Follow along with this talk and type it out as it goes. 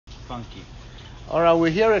funky. All right,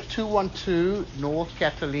 we're here at 212 North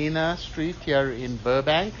Catalina Street here in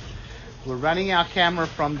Burbank. We're running our camera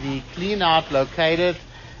from the clean out located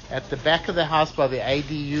at the back of the house by the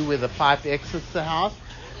ADU where the pipe exits the house.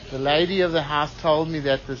 The lady of the house told me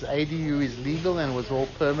that this ADU is legal and was all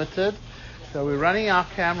permitted. So we're running our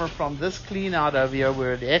camera from this clean out over here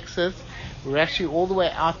where it exits. We're actually all the way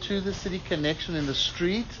out to the city connection in the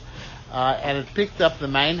street, and it picked up the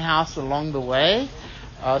main house along the way.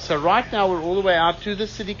 So right now we're all the way out to the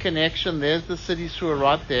city connection. There's the city sewer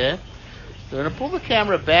right there. So we're going to pull the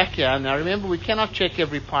camera back here. Now remember, we cannot check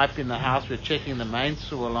every pipe in the house. We're checking the main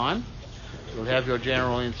sewer line. We'll have your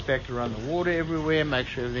general inspector run the water everywhere, make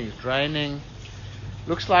sure everything's draining.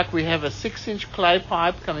 Looks like we have a 6-inch clay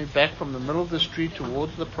pipe coming back from the middle of the street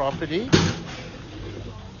towards the property.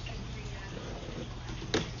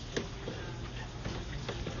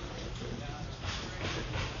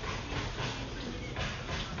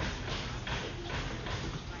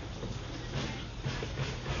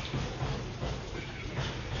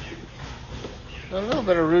 A little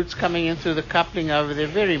bit of roots coming in through the coupling over there,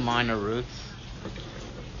 very minor roots.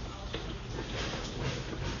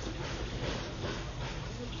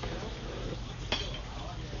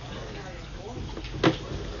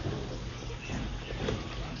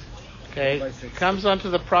 Okay, comes onto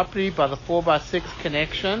the property by the 4x6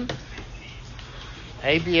 connection.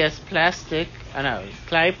 ABS plastic,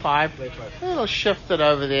 clay pipe. A little shifted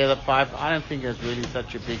over there, the pipe. I don't think it's really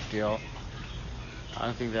such a big deal. I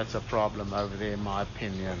don't think that's a problem over there, in my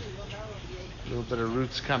opinion. A little bit of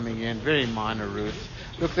roots coming in, very minor roots.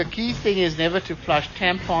 Look, the key thing is never to flush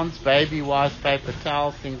tampons, baby wipes, paper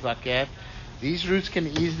towels, things like that. These roots can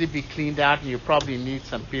easily be cleaned out, and you probably need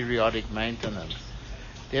some periodic maintenance.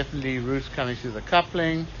 Definitely roots coming through the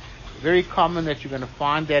coupling. Very common that you're going to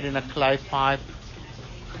find that in a clay pipe.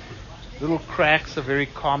 Little cracks are very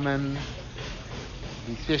common,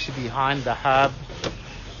 especially behind the hub.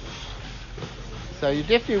 So you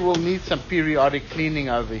definitely will need some periodic cleaning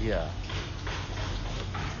over here.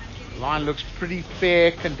 The line looks pretty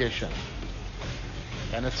fair condition,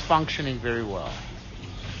 and it's functioning very well.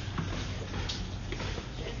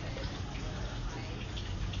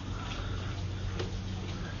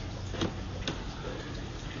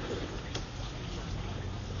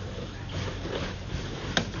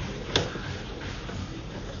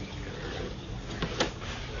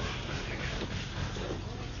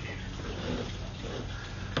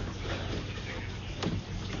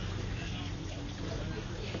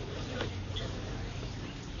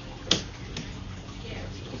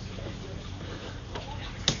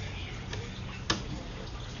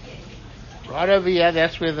 Right over here,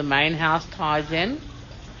 that's where the main house ties in.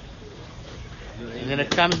 And then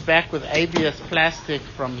it comes back with ABS plastic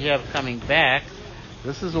from here coming back.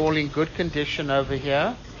 This is all in good condition over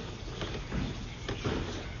here.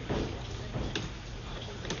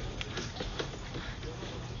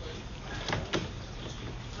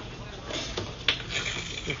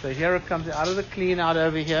 So here it comes out of the clean out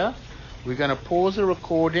over here. We're going to pause the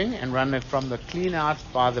recording and run it from the clean out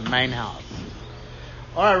by the main house.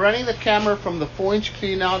 Alright, running the camera from the 4-inch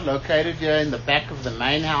clean out located here in the back of the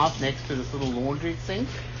main house next to this little laundry sink.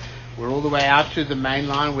 We're all the way out to the main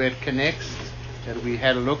line where it connects. That we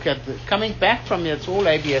had a look at. Coming back from here, it's all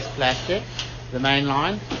ABS plastic, the main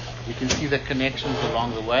line. You can see the connections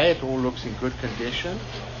along the way. It all looks in good condition.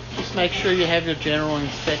 Just make sure you have your general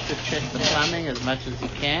inspector check the plumbing as much as he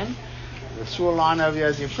can. The sewer line over here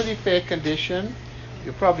is in pretty fair condition.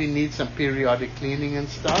 You probably need some periodic cleaning and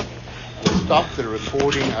stuff. We'll stop the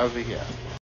recording over here.